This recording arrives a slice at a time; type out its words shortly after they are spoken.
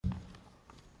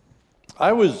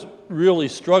I was really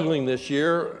struggling this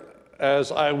year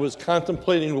as I was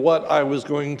contemplating what I was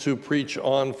going to preach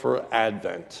on for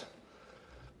Advent.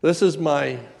 This is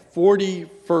my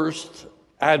 41st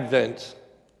Advent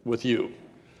with you.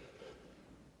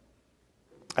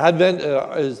 Advent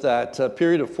is that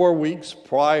period of 4 weeks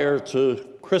prior to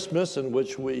Christmas in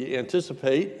which we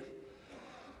anticipate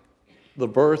the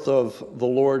birth of the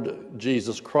Lord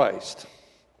Jesus Christ.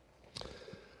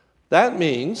 That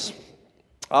means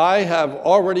I have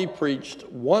already preached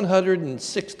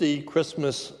 160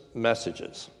 Christmas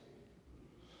messages.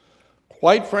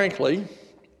 Quite frankly,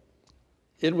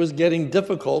 it was getting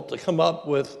difficult to come up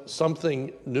with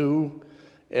something new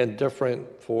and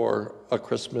different for a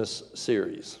Christmas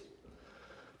series.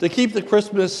 To keep the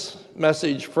Christmas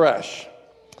message fresh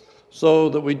so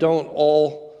that we don't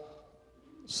all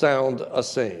sound the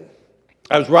same.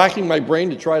 I was racking my brain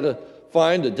to try to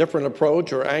find a different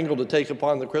approach or angle to take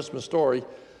upon the Christmas story,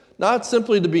 not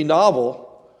simply to be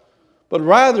novel, but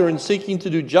rather in seeking to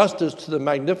do justice to the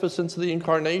magnificence of the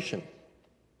Incarnation.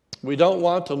 We don't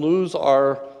want to lose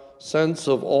our sense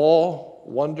of awe,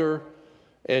 wonder,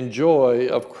 and joy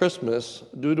of Christmas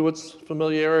due to its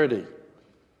familiarity.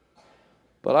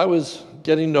 But I was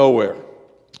getting nowhere.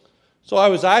 So I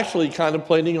was actually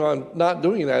contemplating on not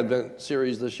doing an Advent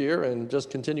series this year and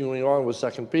just continuing on with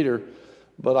 2 Peter,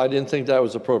 but I didn't think that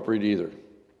was appropriate either.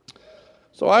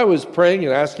 So I was praying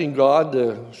and asking God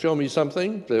to show me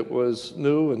something that was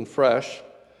new and fresh,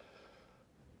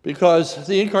 because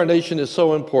the Incarnation is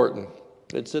so important.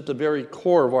 It's at the very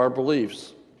core of our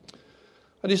beliefs.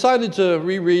 I decided to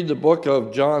reread the book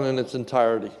of John in its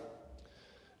entirety.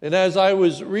 And as I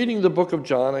was reading the book of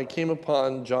John, I came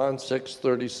upon John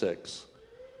 6:36,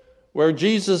 where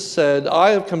Jesus said,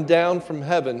 "I have come down from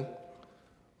heaven,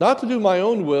 not to do my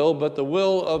own will, but the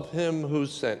will of him who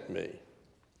sent me."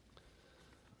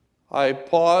 I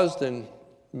paused and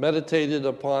meditated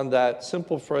upon that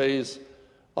simple phrase,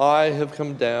 "I have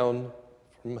come down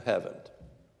from heaven."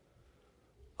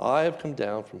 I have come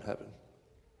down from heaven.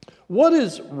 What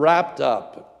is wrapped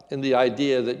up in the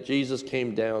idea that Jesus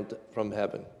came down from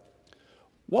heaven?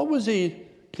 What was he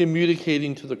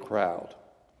communicating to the crowd?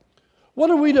 What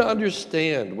are we to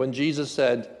understand when Jesus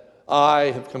said, "I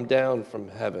have come down from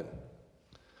heaven"?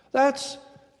 That's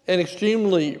an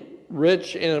extremely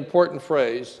rich and important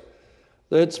phrase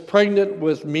that's pregnant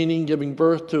with meaning, giving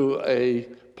birth to a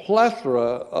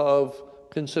plethora of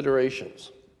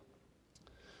considerations.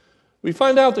 We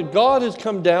find out that God has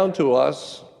come down to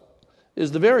us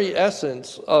is the very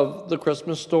essence of the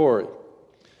Christmas story.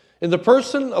 In the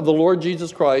person of the Lord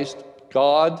Jesus Christ,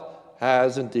 God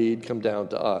has indeed come down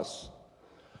to us.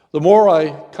 The more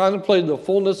I contemplated the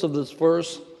fullness of this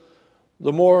verse,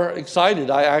 the more excited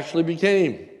I actually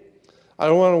became. I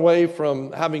went away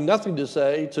from having nothing to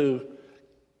say to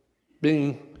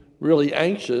being really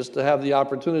anxious to have the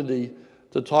opportunity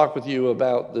to talk with you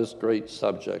about this great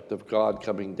subject of God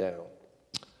coming down.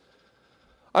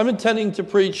 I'm intending to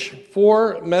preach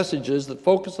 4 messages that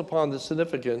focus upon the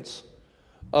significance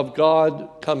of God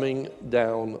coming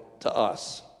down to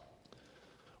us.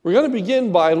 We're going to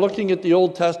begin by looking at the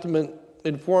Old Testament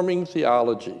informing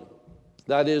theology.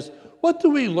 That is, what do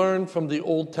we learn from the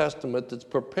Old Testament that's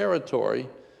preparatory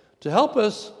to help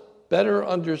us better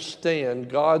understand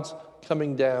God's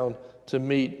coming down to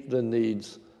meet the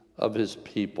needs of his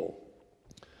people?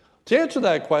 To answer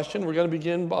that question, we're going to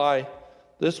begin by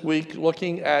this week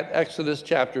looking at Exodus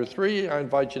chapter 3. I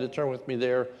invite you to turn with me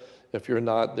there if you're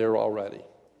not there already.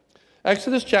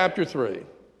 Exodus chapter 3.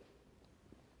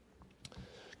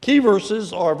 Key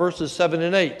verses are verses 7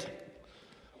 and 8,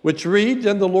 which read,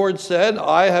 "Then the Lord said,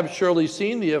 I have surely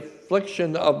seen the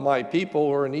affliction of my people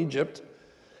who are in Egypt,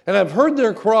 and have heard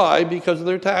their cry because of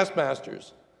their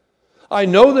taskmasters. I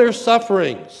know their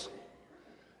sufferings."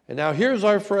 And now here's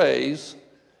our phrase,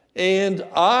 "and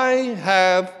I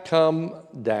have come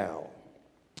down."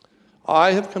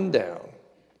 I have come down.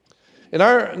 In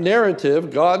our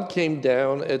narrative, God came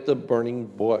down at the burning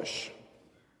bush.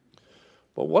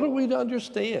 But what are we to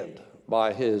understand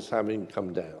by his having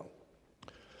come down?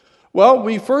 Well,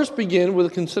 we first begin with a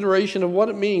consideration of what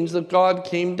it means that God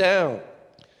came down.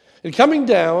 In coming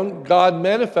down, God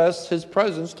manifests his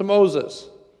presence to Moses.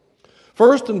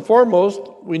 First and foremost,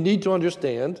 we need to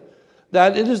understand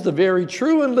that it is the very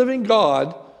true and living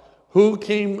God who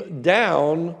came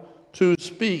down to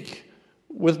speak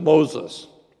with Moses.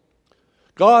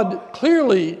 God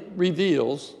clearly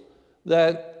reveals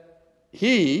that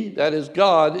he, that is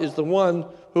God, is the one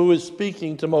who is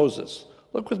speaking to Moses.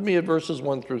 Look with me at verses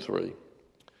 1 through 3.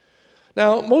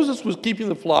 Now, Moses was keeping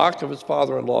the flock of his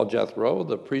father-in-law Jethro,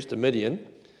 the priest of Midian,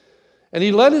 And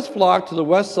he led his flock to the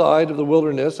west side of the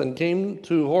wilderness and came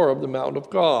to Horeb, the mountain of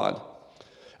God.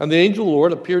 And the angel of the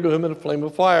Lord appeared to him in a flame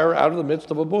of fire out of the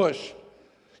midst of a bush.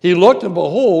 He looked, and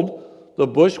behold, the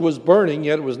bush was burning,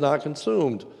 yet it was not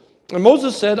consumed. And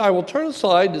Moses said, I will turn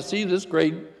aside to see this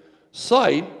great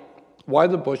sight, why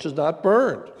the bush is not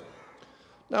burned.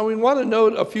 Now we want to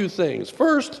note a few things.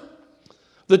 First,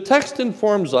 the text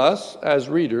informs us as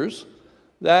readers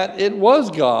that it was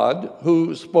God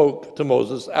who spoke to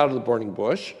Moses out of the burning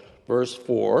bush. Verse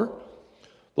 4,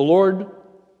 the Lord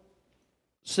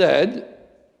said,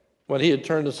 when he had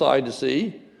turned aside to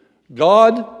see,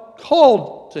 God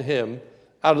called to him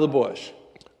out of the bush.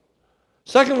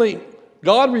 Secondly,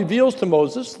 God reveals to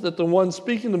Moses that the one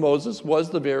speaking to Moses was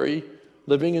the very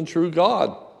living and true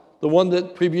God, the one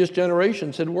that previous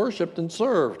generations had worshiped and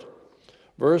served.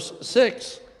 Verse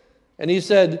 6, and he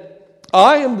said,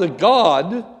 I am the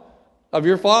God of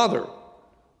your father,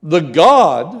 the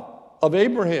God of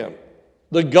Abraham,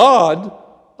 the God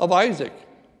of Isaac,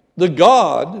 the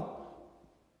God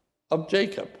of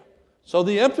Jacob. So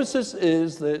the emphasis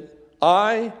is that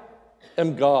I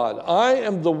am God. I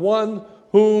am the one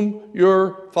whom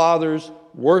your fathers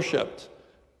worshiped,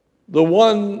 the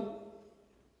one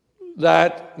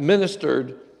that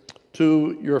ministered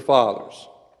to your fathers.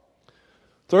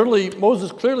 Thirdly,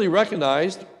 Moses clearly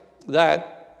recognized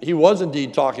that he was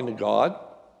indeed talking to God.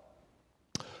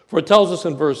 For it tells us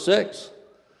in verse 6,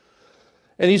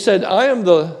 and he said, I am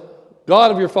the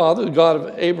God of your father, the God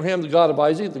of Abraham, the God of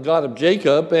Isaac, the God of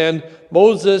Jacob. And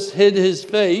Moses hid his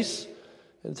face,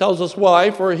 and tells us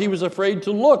why, for he was afraid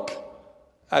to look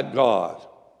at God.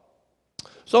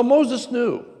 So Moses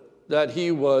knew that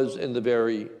he was in the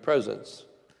very presence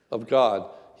of God.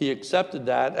 He accepted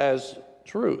that as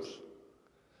truth.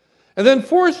 And then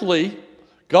fourthly,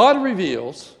 God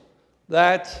reveals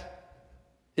that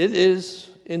it is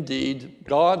indeed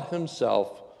God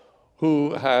himself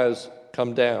who has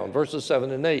come down. Verses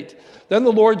 7 and 8. Then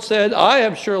the Lord said, I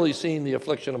have surely seen the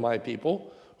affliction of my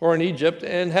people who are in Egypt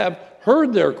and have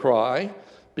heard their cry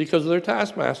because of their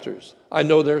taskmasters. I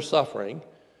know their suffering,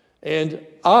 and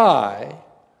I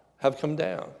have come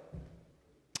down.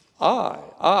 I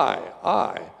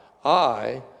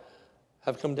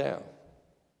have come down.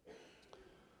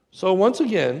 So once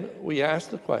again, we ask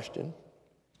the question,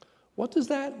 what does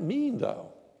that mean, though,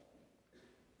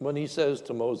 when he says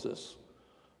to Moses,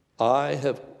 I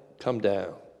have come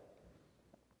down?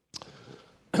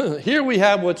 Here we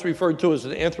have what's referred to as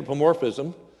an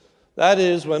anthropomorphism. That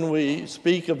is when we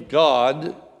speak of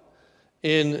God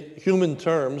in human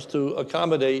terms to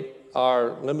accommodate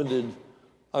our limited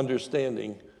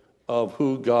understanding of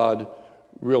who God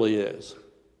really is.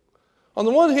 On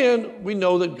the one hand, we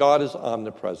know that God is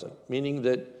omnipresent, meaning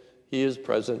that he is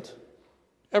present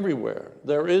everywhere.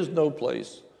 There is no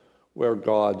place where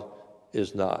God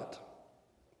is not.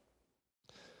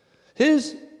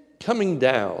 His coming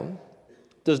down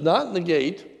does not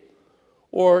negate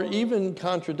or even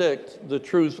contradict the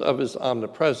truth of his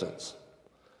omnipresence.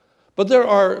 But there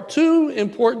are two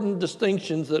important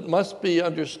distinctions that must be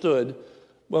understood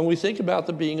when we think about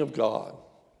the being of God.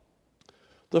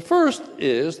 The first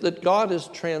is that God is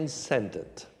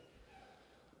transcendent.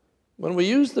 When we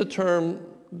use the term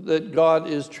that God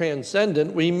is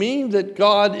transcendent, we mean that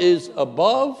God is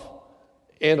above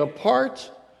and apart,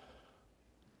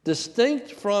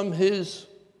 distinct from his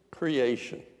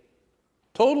creation.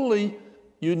 Totally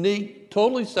unique,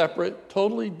 totally separate,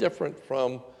 totally different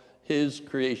from his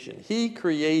creation. He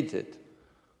created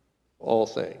all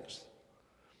things.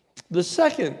 The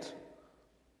second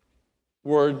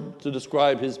word to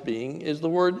describe his being is the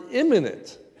word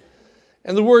immanent.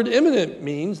 And the word immanent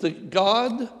means that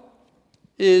God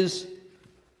is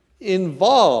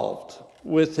involved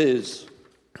with his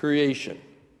creation.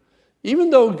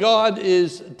 Even though God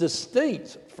is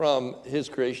distinct from his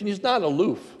creation, he's not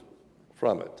aloof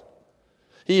from it.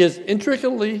 He is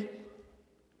intricately,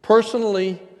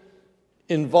 personally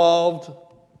involved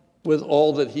with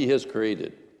all that he has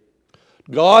created.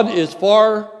 God is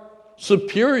far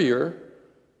superior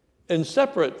and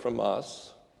separate from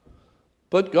us,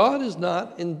 but God is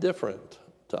not indifferent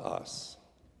to us.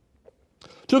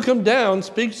 To come down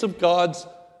speaks of God's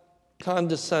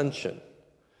condescension.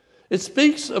 It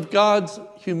speaks of God's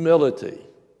humility.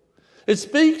 It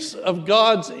speaks of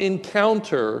God's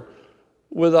encounter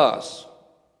with us.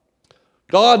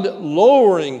 God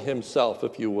lowering himself,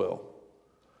 if you will,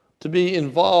 to be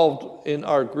involved in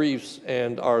our griefs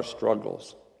and our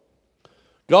struggles.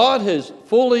 God has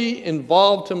fully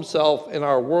involved himself in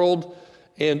our world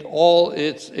and all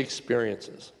its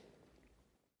experiences.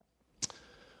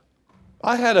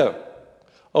 I had a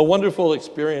wonderful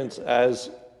experience as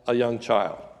a young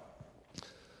child.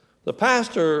 The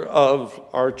pastor of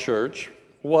our church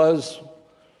was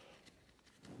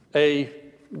a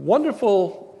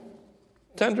wonderful,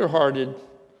 tender-hearted,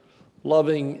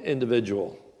 loving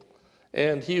individual.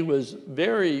 And he was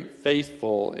very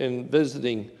faithful in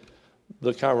visiting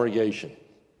the congregation.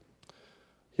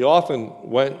 He often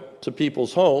went to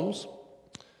people's homes.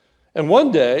 And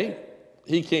one day,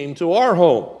 he came to our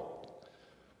home.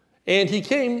 And he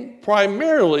came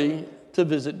primarily to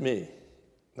visit me.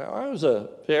 Now, I was a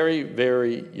very,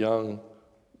 very young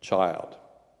child.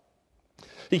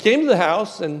 He came to the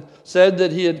house and said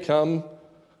that he had come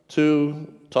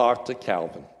to talk to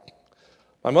Calvin.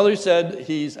 My mother said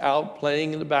he's out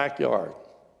playing in the backyard.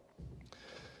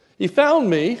 He found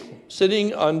me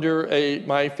sitting under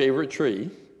my favorite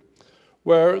tree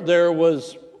where there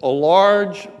was a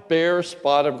large bare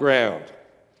spot of ground.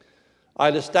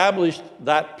 I'd established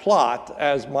that plot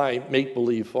as my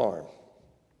make-believe farm.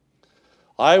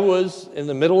 I was in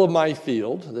the middle of my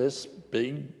field, this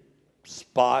big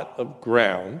spot of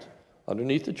ground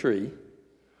underneath the tree,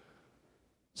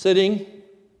 sitting,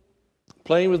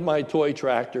 playing with my toy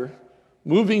tractor,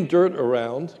 moving dirt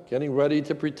around, getting ready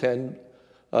to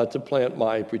plant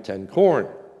my pretend corn.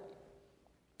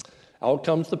 Out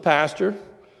comes the pastor,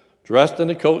 dressed in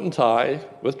a coat and tie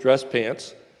with dress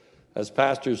pants, as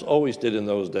pastors always did in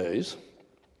those days.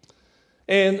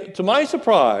 And to my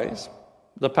surprise,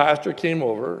 the pastor came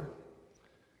over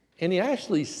and he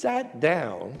actually sat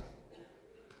down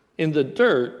in the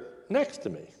dirt next to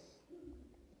me.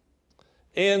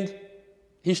 And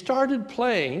he started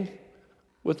playing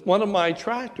with one of my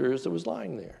tractors that was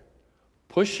lying there,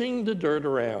 pushing the dirt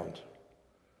around.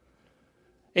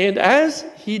 And as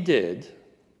he did,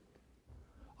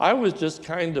 I was just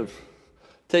kind of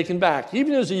taken back.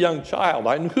 Even as a young child,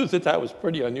 I knew that was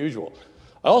pretty unusual.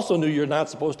 I also knew you're not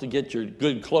supposed to get your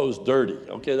good clothes dirty.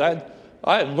 Okay,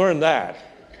 I had learned that.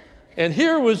 And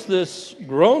here was this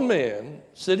grown man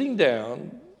sitting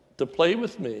down to play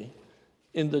with me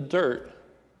in the dirt,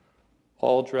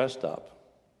 all dressed up.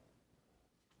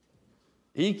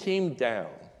 He came down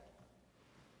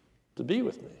to be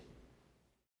with me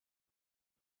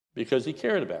because he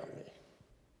cared about me.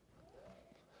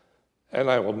 And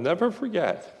I will never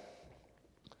forget,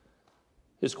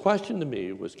 his question to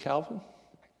me was, Calvin,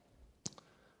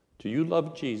 do you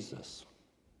love Jesus?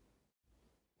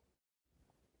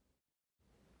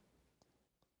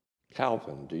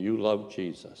 Calvin, do you love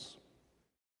Jesus?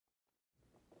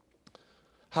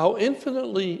 How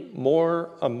infinitely more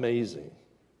amazing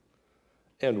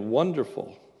and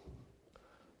wonderful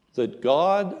that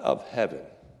God of heaven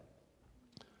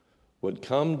would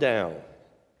come down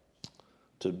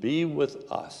to be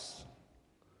with us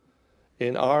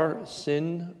in our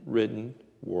sin-ridden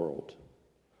world.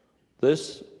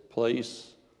 This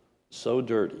place so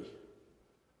dirty,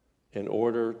 in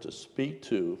order to speak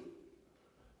to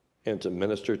and to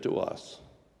minister to us.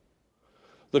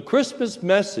 The Christmas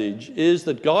message is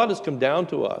that God has come down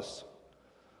to us,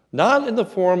 not in the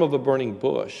form of a burning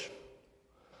bush,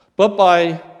 but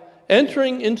by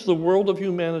entering into the world of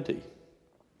humanity,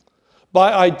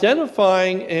 by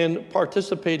identifying and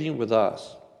participating with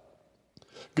us.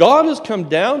 God has come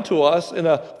down to us in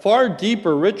a far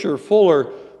deeper, richer,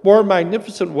 fuller, more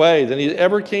magnificent way than he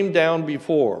ever came down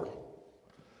before.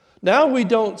 Now we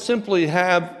don't simply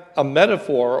have a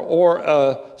metaphor or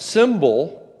a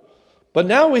symbol, but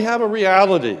now we have a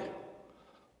reality.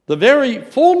 The very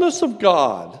fullness of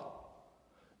God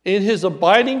in his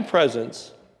abiding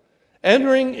presence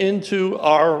entering into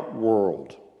our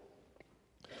world.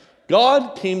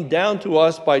 God came down to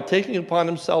us by taking upon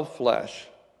himself flesh.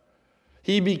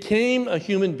 He became a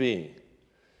human being,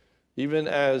 even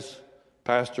as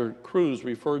Pastor Cruz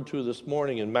referred to this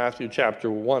morning in Matthew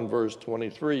chapter 1, verse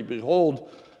 23.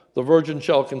 Behold, the virgin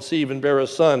shall conceive and bear a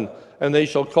son, and they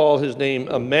shall call his name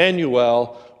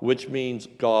Emmanuel, which means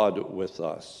God with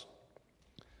us.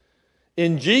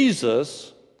 In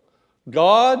Jesus,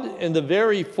 God, in the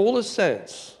very fullest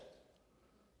sense,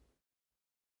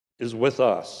 is with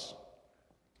us.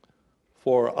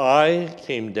 For I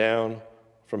came down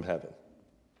from heaven.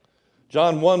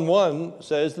 John 1:1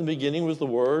 says, in the beginning was the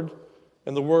Word,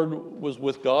 and the Word was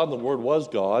with God, and the Word was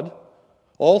God.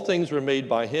 All things were made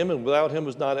by him, and without him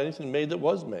was not anything made that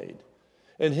was made.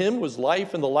 In him was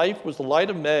life, and the life was the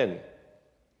light of men.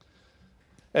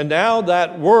 And now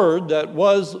that Word that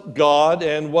was God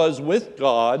and was with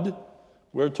God,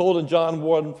 we're told in John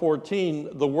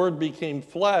 1:14, the Word became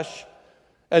flesh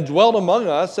and dwelt among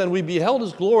us, and we beheld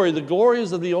his glory. The glory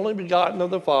is of the only begotten of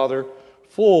the Father,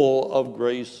 full of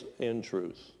grace and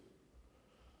truth.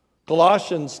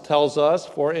 Colossians tells us,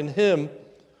 for in him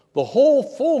the whole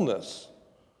fullness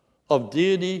of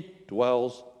deity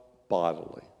dwells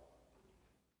bodily.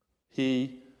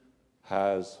 He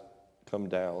has come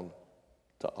down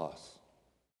to us.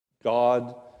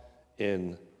 God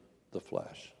in the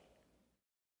flesh.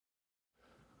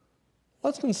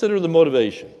 Let's consider the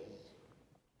motivation.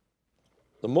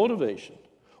 The motivation.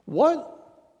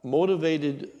 What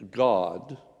motivated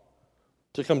God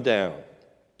to come down?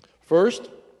 First,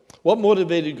 what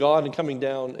motivated God in coming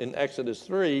down in Exodus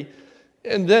 3?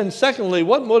 And then secondly,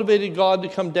 what motivated God to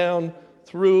come down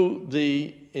through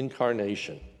the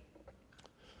incarnation?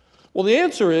 Well, the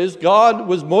answer is God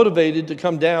was motivated to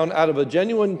come down out of a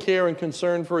genuine care and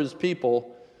concern for his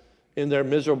people in their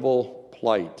miserable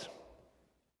plight.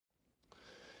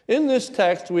 In this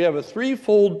text, we have a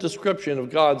threefold description of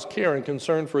God's care and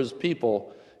concern for his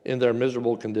people in their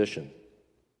miserable condition.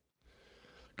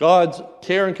 God's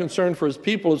care and concern for his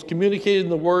people is communicated in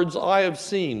the words, I have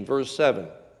seen, verse 7.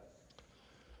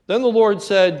 Then the Lord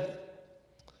said,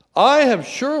 I have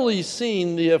surely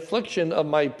seen the affliction of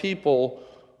my people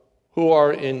who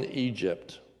are in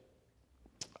Egypt.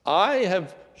 I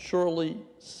have surely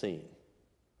seen.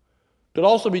 Could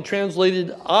also be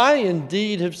translated, I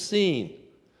indeed have seen.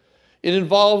 It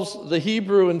involves the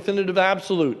Hebrew infinitive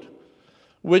absolute,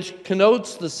 which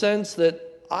connotes the sense that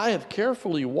I have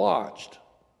carefully watched,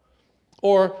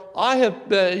 or I have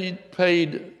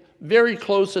paid very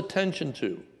close attention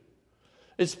to.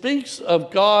 It speaks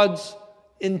of God's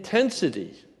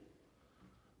intensity,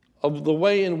 of the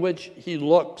way in which he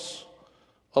looks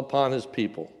upon his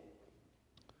people.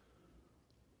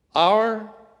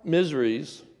 Our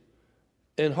miseries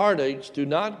and heartaches do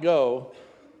not go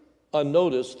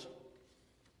unnoticed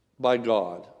by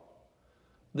God.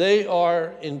 They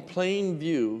are in plain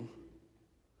view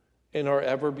and are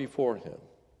ever before him.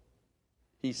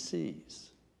 He sees.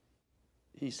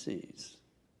 He sees.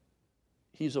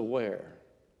 He's aware.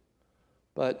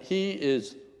 But he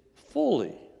is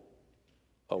fully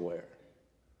aware.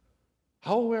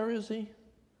 How aware is he?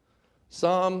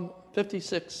 Psalm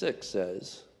 56:6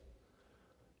 says,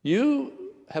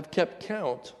 you have kept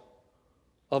count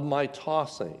of my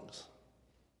tossings.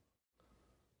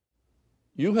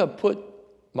 You have put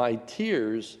my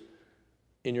tears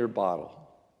in your bottle,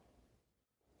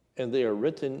 and they are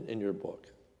written in your book.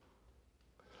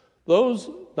 Those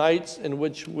nights in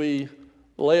which we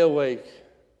lay awake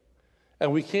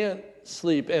and we can't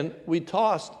sleep and we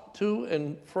toss to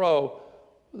and fro,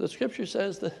 the scripture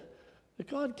says that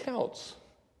God counts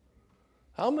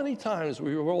how many times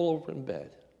we roll over in bed.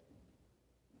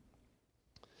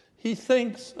 He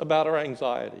thinks about our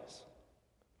anxieties,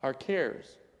 our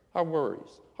cares, our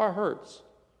worries, our hurts,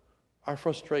 our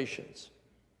frustrations,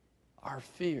 our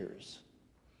fears,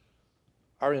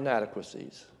 our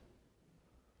inadequacies,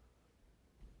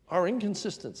 our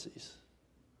inconsistencies,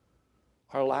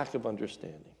 our lack of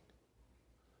understanding,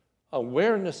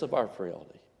 awareness of our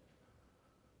frailty.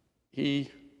 He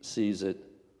sees it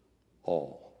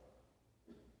all.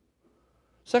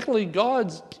 Secondly,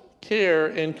 God's care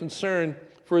and concern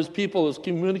for his people is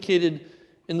communicated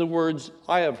in the words,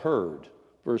 I have heard,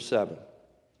 verse 7.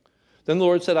 Then the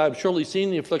Lord said, I have surely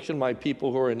seen the affliction of my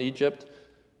people who are in Egypt.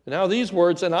 And now these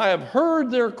words, and I have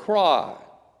heard their cry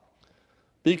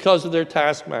because of their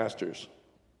taskmasters.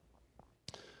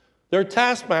 Their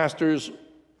taskmasters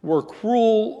were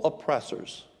cruel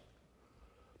oppressors.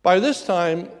 By this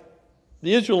time,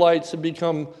 the Israelites had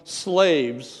become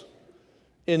slaves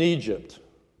in Egypt.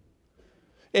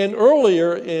 And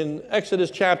earlier in Exodus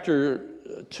chapter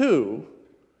 2,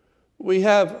 we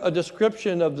have a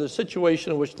description of the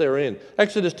situation in which they're in.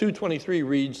 Exodus 2:23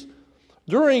 reads,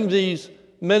 during these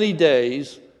many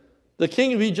days, the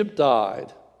king of Egypt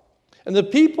died, and the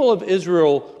people of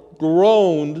Israel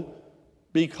groaned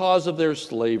because of their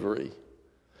slavery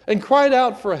and cried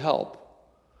out for help.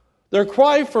 Their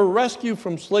cry for rescue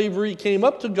from slavery came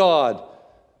up to God,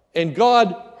 and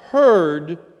God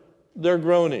heard their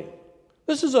groaning.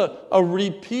 This is a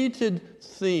repeated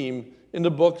theme in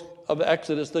the book of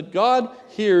Exodus, that God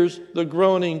hears the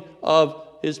groaning of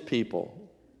his people.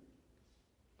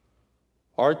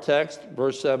 Our text,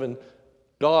 verse 7,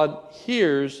 God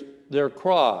hears their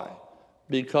cry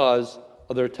because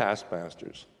of their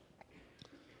taskmasters.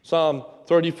 Psalm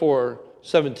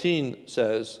 34:17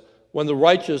 says, when the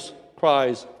righteous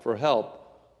cries for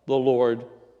help, the Lord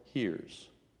hears.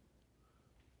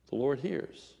 The Lord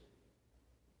hears.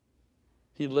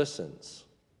 He listens.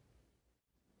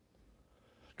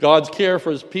 God's care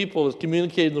for his people is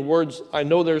communicated in the words, I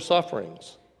know their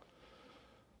sufferings.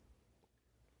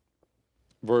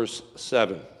 Verse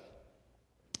 7,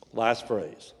 last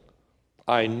phrase,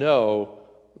 I know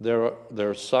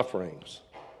their sufferings.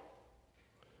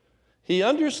 He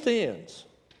understands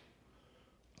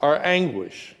our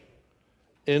anguish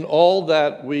in all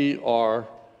that we are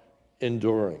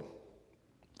enduring.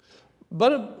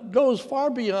 But it goes far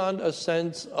beyond a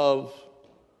sense of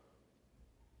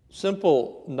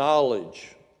simple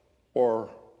knowledge or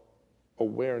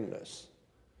awareness.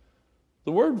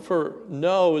 The word for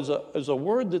know is a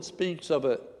word that speaks of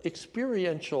an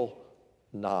experiential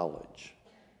knowledge.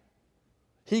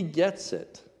 He gets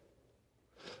it.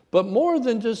 But more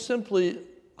than just simply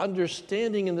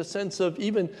understanding in the sense of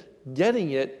even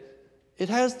getting it, it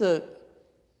has the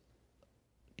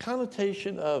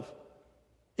connotation of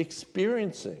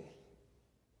experiencing,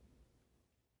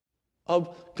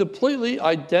 of completely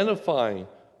identifying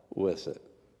with it,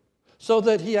 so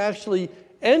that he actually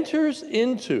enters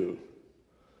into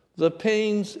the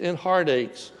pains and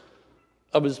heartaches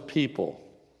of his people.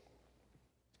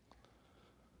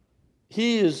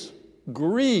 He is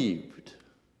grieved.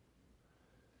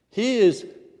 He is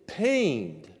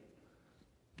pained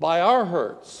by our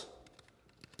hurts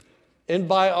and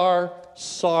by our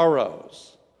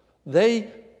sorrows. They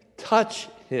touch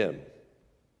him.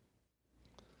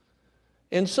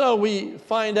 And so we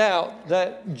find out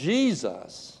that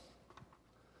Jesus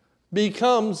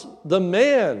becomes the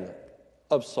man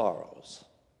of sorrows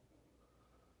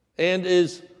and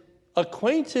is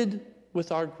acquainted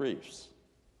with our griefs.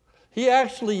 He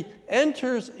actually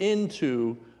enters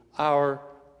into our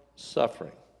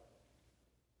suffering.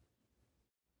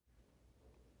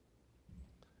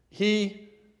 He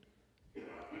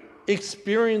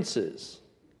experiences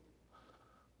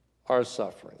our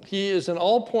suffering. He is in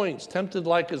all points tempted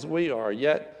like as we are,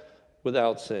 yet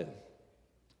without sin.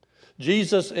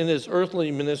 Jesus in his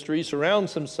earthly ministry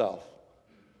surrounds himself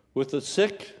with the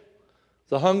sick,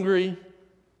 the hungry,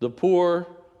 the poor,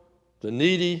 the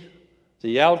needy,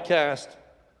 the outcast,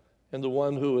 and the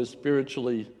one who is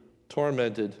spiritually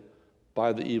tormented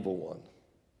by the evil one.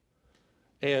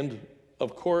 And,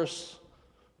 of course,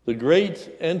 the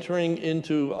great entering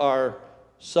into our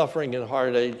suffering and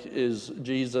heartache is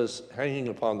Jesus hanging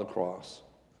upon the cross,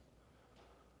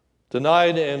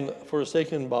 denied and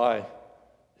forsaken by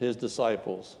his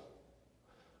disciples,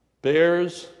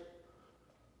 bears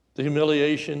the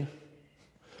humiliation,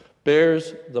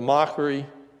 bears the mockery,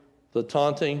 the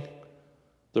taunting,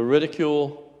 the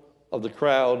ridicule of the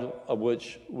crowd of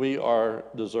which we are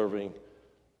deserving,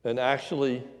 and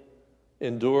actually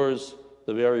endures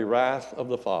the very wrath of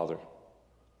the Father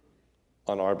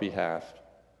on our behalf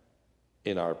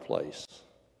in our place.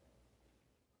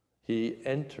 He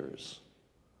enters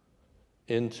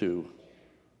into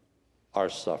our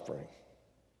suffering.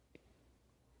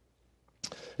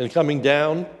 And coming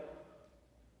down,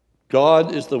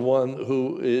 God is the one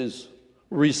who is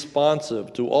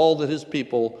responsive to all that his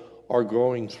people are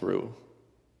going through.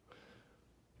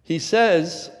 He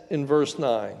says in verse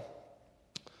 9,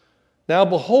 "Now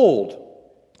behold,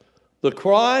 the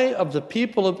cry of the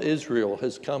people of Israel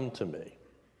has come to me."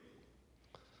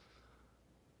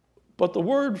 But the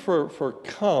word for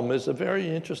come is a very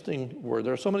interesting word.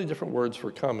 There are so many different words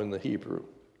for come in the Hebrew.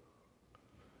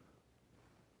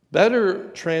 Better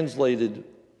translated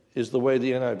is the way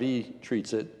the NIV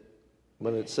treats it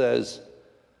when it says,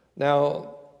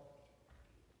 "Now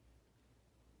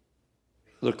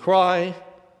the cry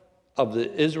of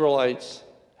the Israelites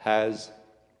has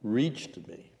reached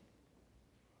me."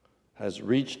 Has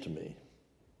reached me.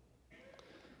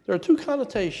 There are two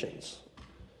connotations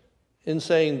in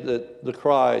saying that the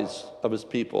cries of his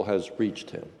people has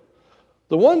reached him.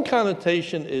 The one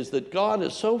connotation is that God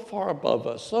is so far above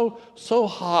us, so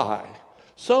high,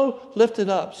 so lifted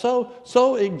up,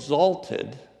 so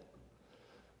exalted,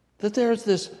 that there's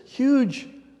this huge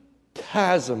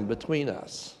chasm between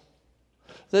us,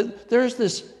 that there's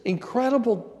this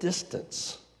incredible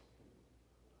distance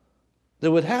that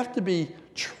would have to be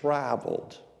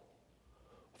traveled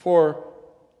for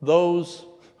those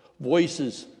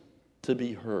voices to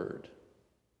be heard.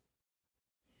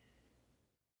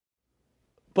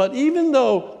 But even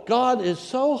though God is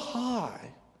so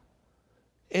high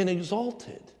and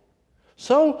exalted,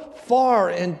 so far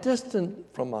and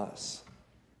distant from us,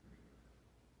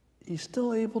 he's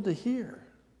still able to hear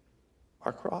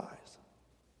our cries.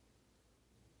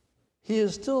 He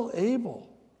is still able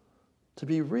to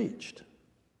be reached.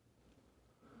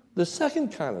 The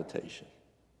second connotation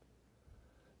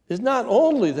is not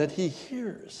only that he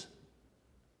hears,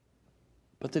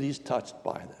 but that he's touched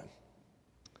by them.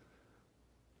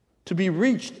 To be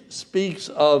reached speaks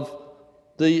of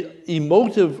the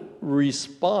emotive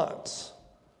response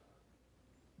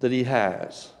that he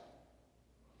has.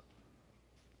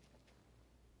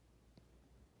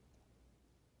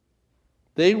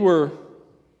 They were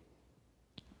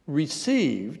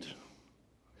received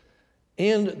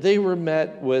and they were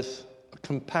met with a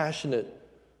compassionate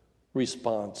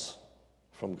response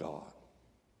from God.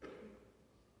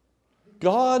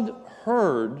 God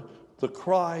heard the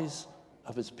cries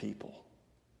of his people.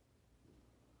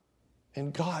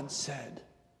 And God said,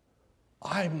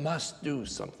 I must do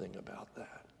something about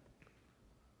that.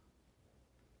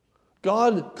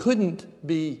 God couldn't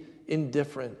be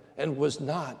indifferent and was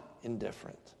not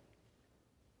indifferent.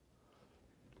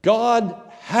 God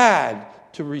had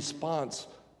to respond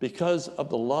because of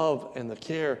the love and the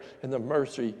care and the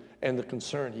mercy and the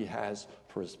concern he has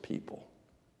for his people.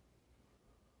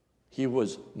 He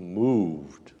was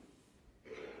moved.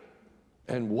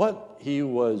 And what he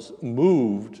was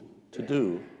moved to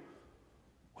do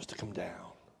was to come down.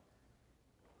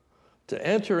 To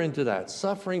enter into that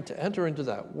suffering, to enter into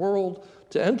that world,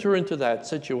 to enter into that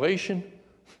situation.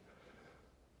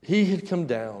 He had come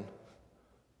down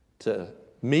to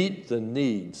meet the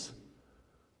needs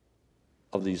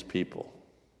of these people.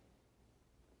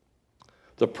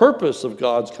 The purpose of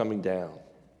God's coming down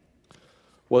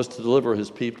was to deliver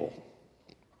his people.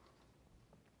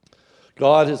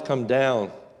 God has come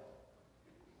down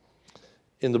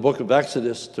in the book of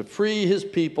Exodus to free his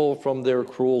people from their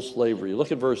cruel slavery.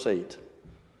 Look at verse 8,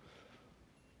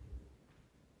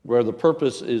 where the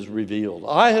purpose is revealed.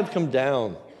 I have come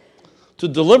down to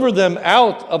deliver them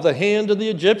out of the hand of the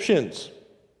Egyptians,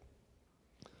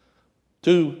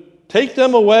 to take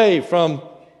them away from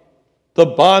the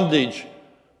bondage,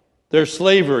 their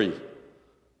slavery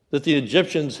that the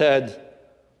Egyptians had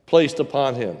placed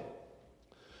upon him.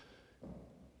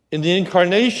 In the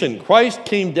incarnation, Christ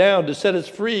came down to set us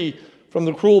free from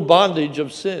the cruel bondage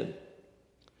of sin.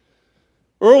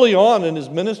 Early on in his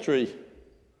ministry,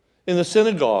 in the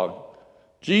synagogue,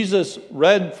 Jesus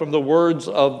read from the words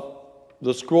of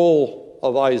the scroll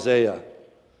of Isaiah.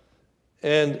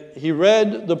 And he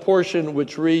read the portion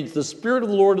which reads, "The Spirit of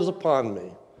the Lord is upon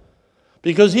me,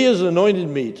 because he has anointed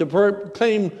me to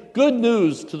proclaim good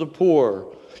news to the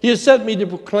poor. He has sent me to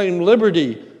proclaim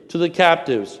liberty to the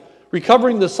captives,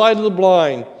 recovering the sight of the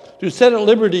blind, to set at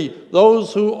liberty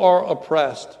those who are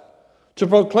oppressed, to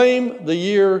proclaim the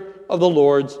year of the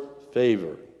Lord's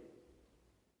favor."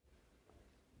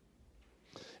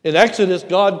 In Exodus,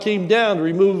 God came down to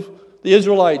remove the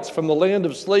Israelites from the land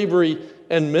of slavery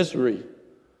and misery.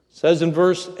 It says in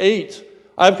verse 8,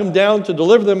 I've come down to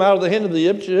deliver them out of the hand of the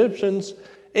Egyptians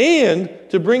and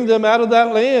to bring them out of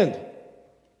that land.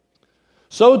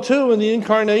 So too in the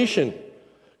incarnation,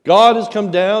 God has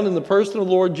come down in the person of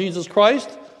the Lord Jesus Christ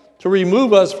to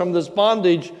remove us from this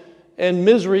bondage and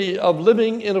misery of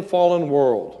living in a fallen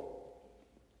world.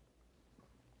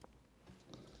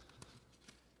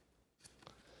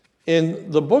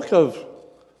 In the book of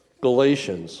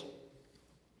Galatians,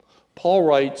 Paul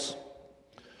writes,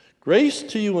 "Grace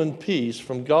to you and peace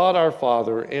from God our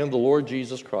Father and the Lord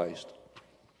Jesus Christ,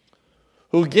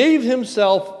 who gave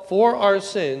himself for our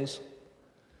sins,"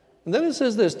 and then it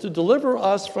says this, "to deliver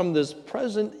us from this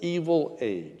present evil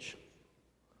age."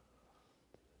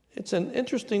 It's an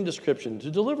interesting description, to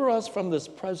deliver us from this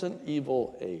present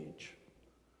evil age.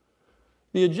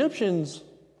 The Egyptians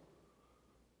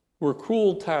were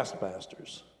cruel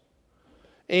taskmasters,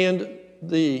 and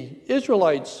the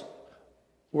Israelites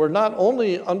were not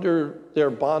only under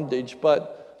their bondage,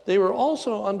 but they were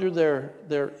also under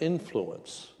their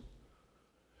influence.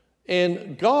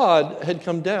 And God had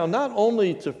come down not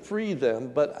only to free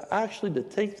them, but actually to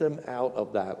take them out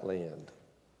of that land.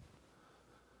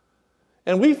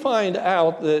 And we find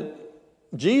out that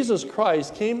Jesus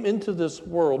Christ came into this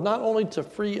world not only to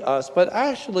free us, but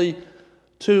actually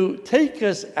to take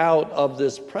us out of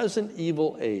this present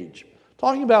evil age.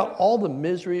 Talking about all the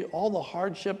misery, all the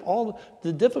hardship, all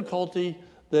the difficulty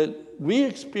that we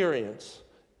experience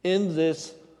in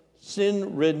this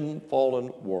sin-ridden,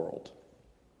 fallen world.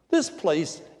 This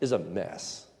place is a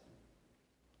mess.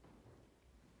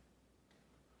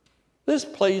 This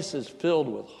place is filled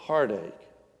with heartache,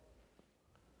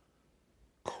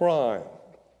 crime,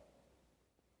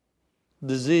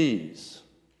 disease,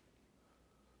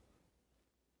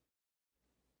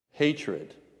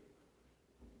 hatred,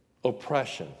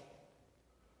 oppression.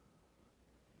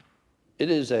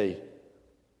 It is a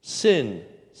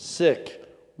sin-sick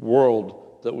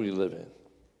world that we live in.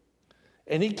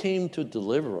 And he came to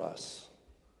deliver us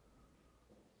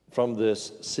from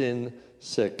this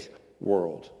sin-sick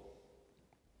world.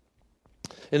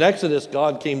 In Exodus,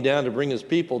 God came down to bring his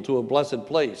people to a blessed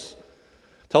place.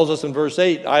 It tells us in verse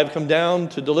 8, "I have come down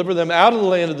to deliver them out of the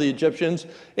land of the Egyptians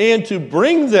and to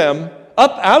bring them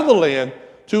up out of the land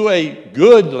to a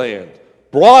good land,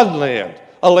 broad land,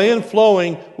 a land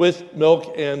flowing with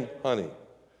milk and honey."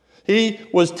 He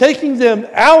was taking them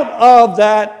out of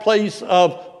that place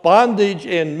of bondage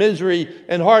and misery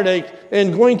and heartache,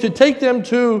 and going to take them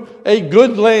to a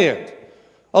good land.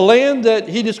 A land that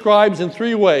he describes in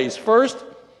three ways. First,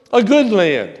 a good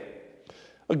land.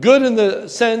 A good in the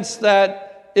sense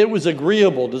that it was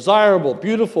agreeable, desirable,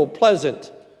 beautiful,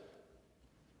 pleasant.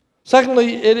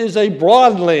 Secondly, it is a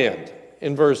broad land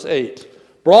in verse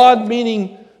 8. Broad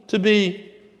meaning to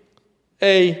be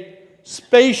a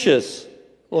spacious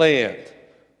land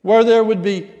where there would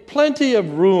be plenty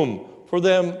of room for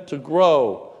them to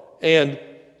grow and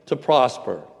to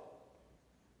prosper.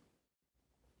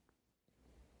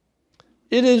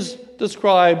 It is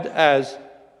described as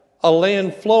a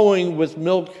land flowing with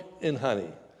milk and honey.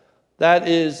 That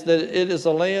is, that it is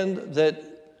a land that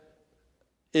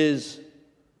is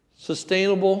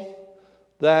sustainable,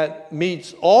 that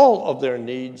meets all of their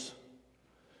needs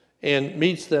and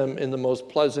meets them in the most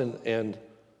pleasant and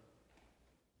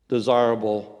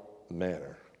desirable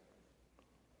manner.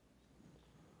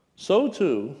 So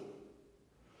too,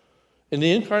 in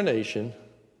the incarnation,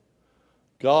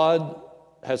 God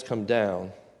has come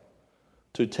down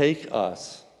to take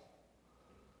us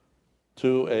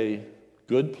to a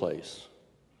good place,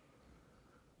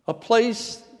 a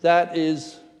place that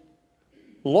is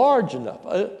large enough.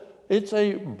 It's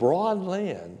a broad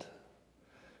land.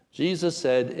 Jesus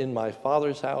said, "In my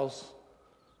Father's house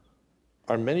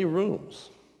are many rooms.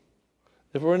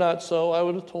 If it were not so, I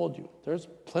would have told you. There's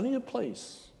plenty of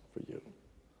place for you."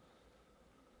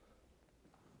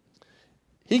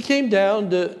 He came down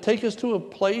to take us to a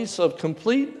place of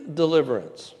complete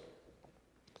deliverance.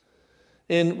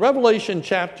 In Revelation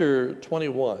chapter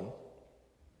 21,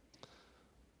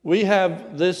 we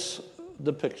have this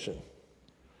depiction.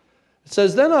 It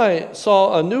says, "Then I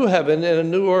saw a new heaven and a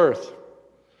new earth.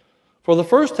 For the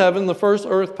first heaven, the first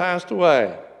earth passed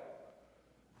away,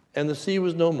 and the sea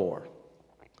was no more.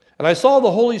 And I saw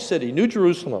the holy city, New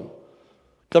Jerusalem,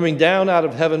 coming down out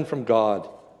of heaven from God,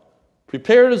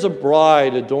 prepared as a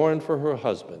bride adorned for her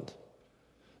husband.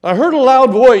 I heard a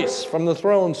loud voice from the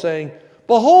throne saying,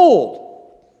 'Behold,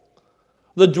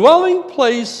 the dwelling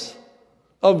place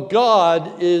of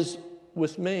God is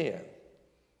with man.'"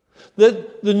 The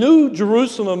New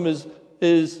Jerusalem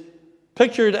is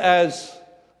pictured as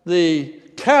the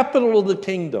capital of the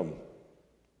kingdom.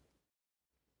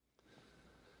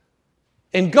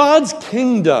 And God's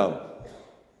kingdom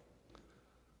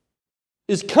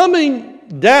is coming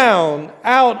down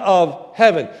out of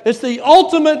heaven. It's the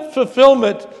ultimate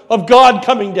fulfillment of God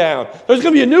coming down. There's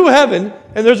going to be a new heaven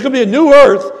and there's going to be a new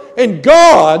earth, and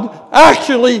God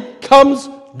actually comes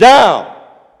down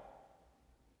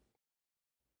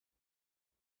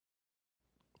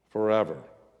forever.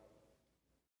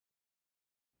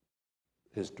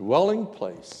 His dwelling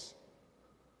place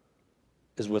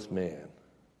is with man.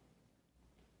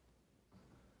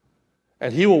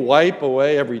 And he will wipe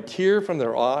away every tear from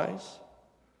their eyes,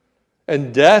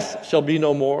 and death shall be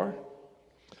no more.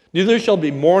 Neither shall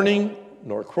be mourning,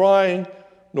 nor crying,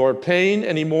 nor pain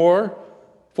anymore,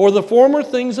 for the former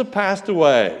things have passed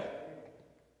away.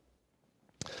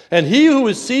 And he who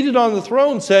is seated on the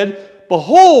throne said,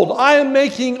 "Behold, I am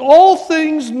making all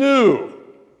things new."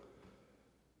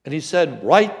 And he said,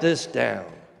 "Write this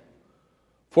down,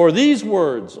 for these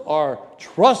words are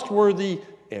trustworthy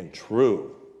and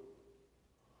true."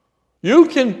 You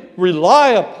can rely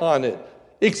upon it.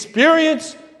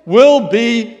 Experience will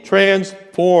be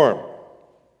transformed.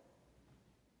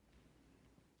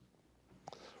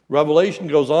 Revelation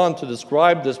goes on to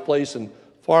describe this place in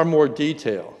far more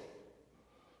detail.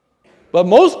 But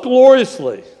most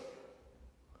gloriously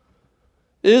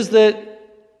is that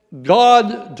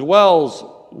God dwells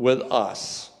with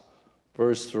us.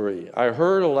 Verse 3, I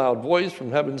heard a loud voice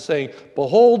from heaven saying,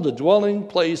 "Behold, the dwelling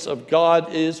place of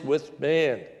God is with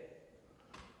man."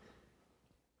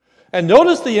 And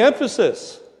notice the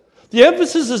emphasis. The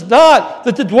emphasis is not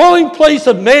that the dwelling place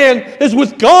of man is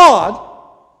with God.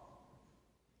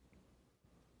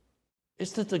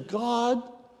 It's that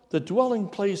the dwelling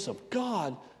place of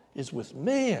God is with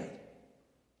man.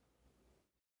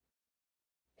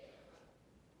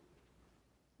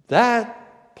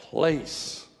 That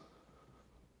place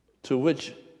to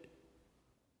which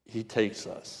he takes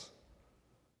us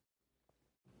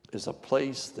is a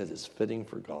place that is fitting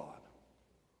for God.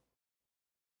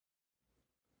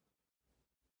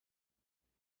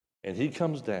 And he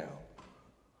comes down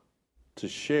to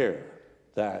share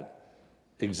that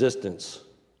existence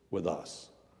with us.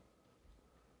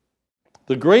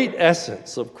 The great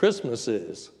essence of Christmas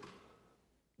is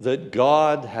that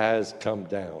God has come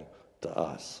down to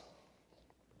us.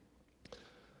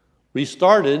 We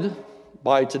started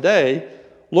by today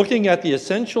looking at the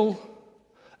essential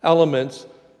elements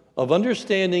of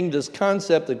understanding this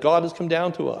concept that God has come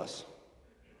down to us.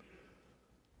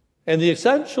 And the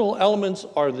essential elements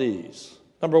are these.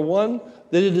 Number one,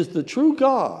 that it is the true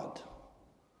God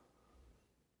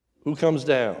who comes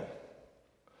down.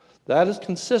 That is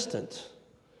consistent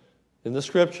in the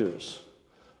Scriptures.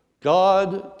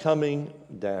 God coming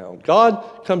down.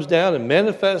 God comes down and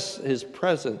manifests his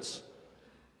presence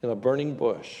in a burning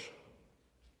bush.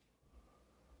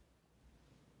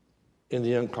 In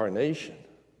the incarnation,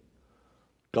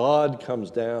 God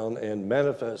comes down and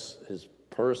manifests his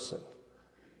person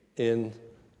in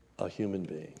a human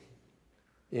being,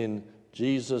 in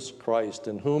Jesus Christ,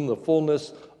 in whom the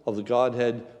fullness of the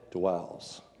Godhead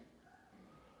dwells.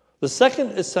 The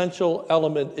second essential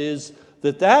element is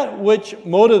that which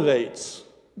motivates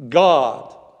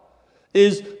God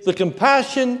is the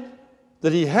compassion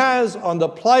that he has on the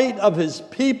plight of his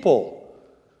people.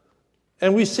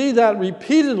 And we see that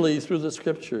repeatedly through the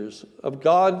Scriptures of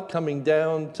God coming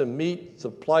down to meet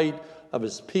the plight of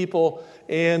his people.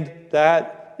 And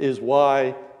that is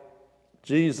why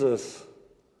Jesus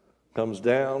comes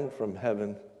down from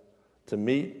heaven to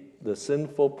meet the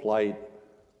sinful plight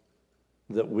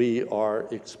that we are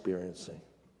experiencing.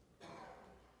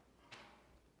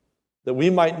 That we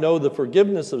might know the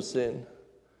forgiveness of sin,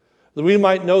 that we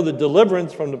might know the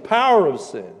deliverance from the power of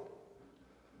sin,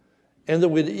 and that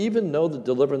we'd even know the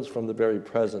deliverance from the very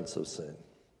presence of sin.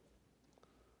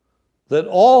 That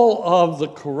all of the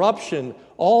corruption,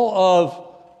 all of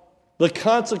the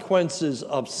consequences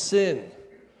of sin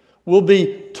will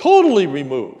be totally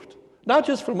removed, not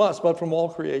just from us, but from all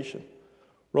creation.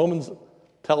 Romans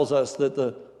tells us that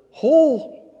the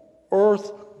whole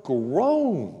earth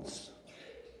groans.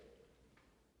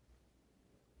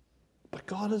 But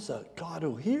God is a God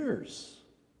who hears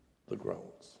the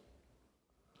groans.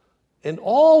 And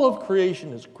all of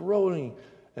creation is groaning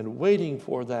and waiting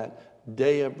for that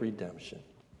day of redemption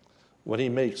when he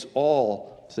makes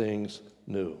all things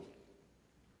new.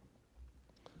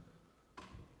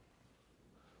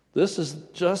 This is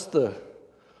just the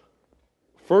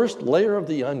first layer of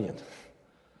the onion.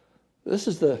 This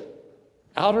is the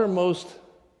outermost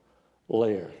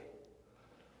layer.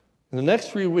 In the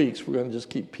next 3 weeks, we're going to just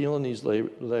keep peeling these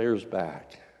layers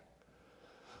back,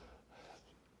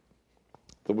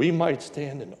 that we might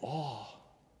stand in awe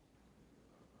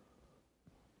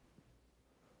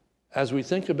as we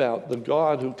think about the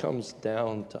God who comes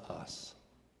down to us.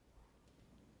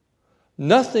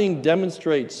 Nothing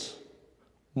demonstrates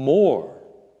more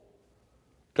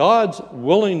God's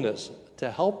willingness to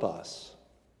help us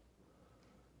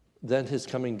than his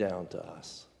coming down to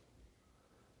us.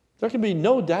 There can be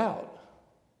no doubt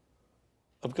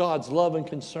of God's love and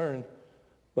concern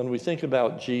when we think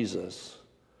about Jesus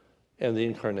and the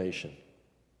incarnation.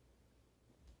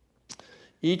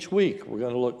 Each week, we're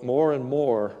going to look more and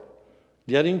more,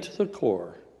 getting to the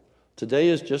core. Today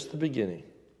is just the beginning.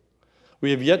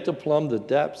 We have yet to plumb the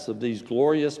depths of these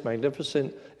glorious,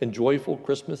 magnificent, and joyful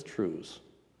Christmas truths.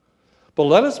 But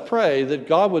let us pray that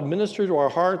God would minister to our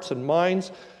hearts and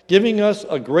minds, giving us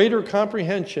a greater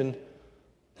comprehension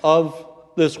of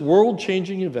this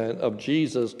world-changing event of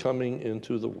Jesus coming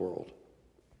into the world.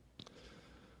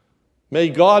 May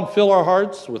God fill our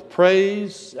hearts with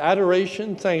praise,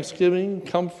 adoration, thanksgiving,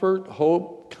 comfort,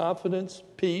 hope, confidence,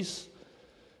 peace,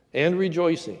 and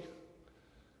rejoicing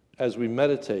as we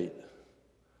meditate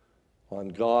on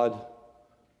God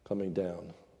coming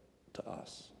down to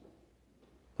us.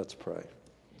 Let's pray.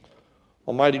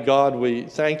 Almighty God, we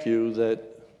thank you that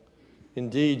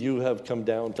indeed you have come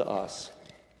down to us.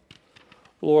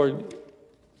 Lord,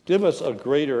 give us a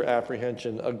greater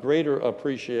apprehension, a greater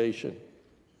appreciation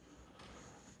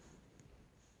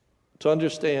to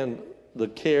understand the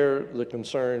care, the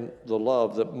concern, the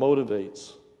love that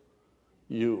motivates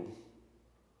you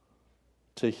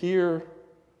to hear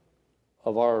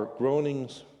of our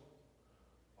groanings,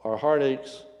 our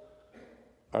heartaches,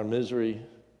 our misery,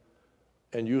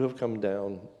 and you have come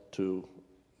down to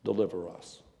deliver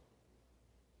us.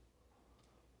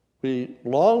 We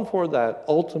long for that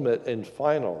ultimate and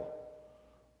final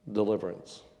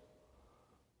deliverance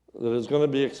that is going to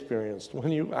be experienced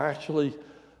when you actually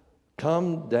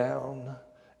come down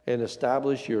and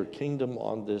establish your kingdom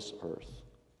on this earth.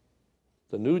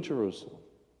 The New Jerusalem,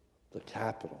 the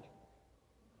capital,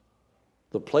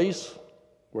 the place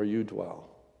where you dwell.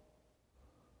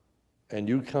 And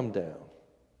you come down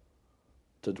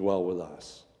to dwell with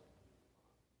us.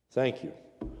 Thank you,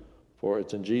 for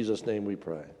it's in Jesus' name we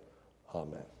pray.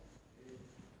 Amen.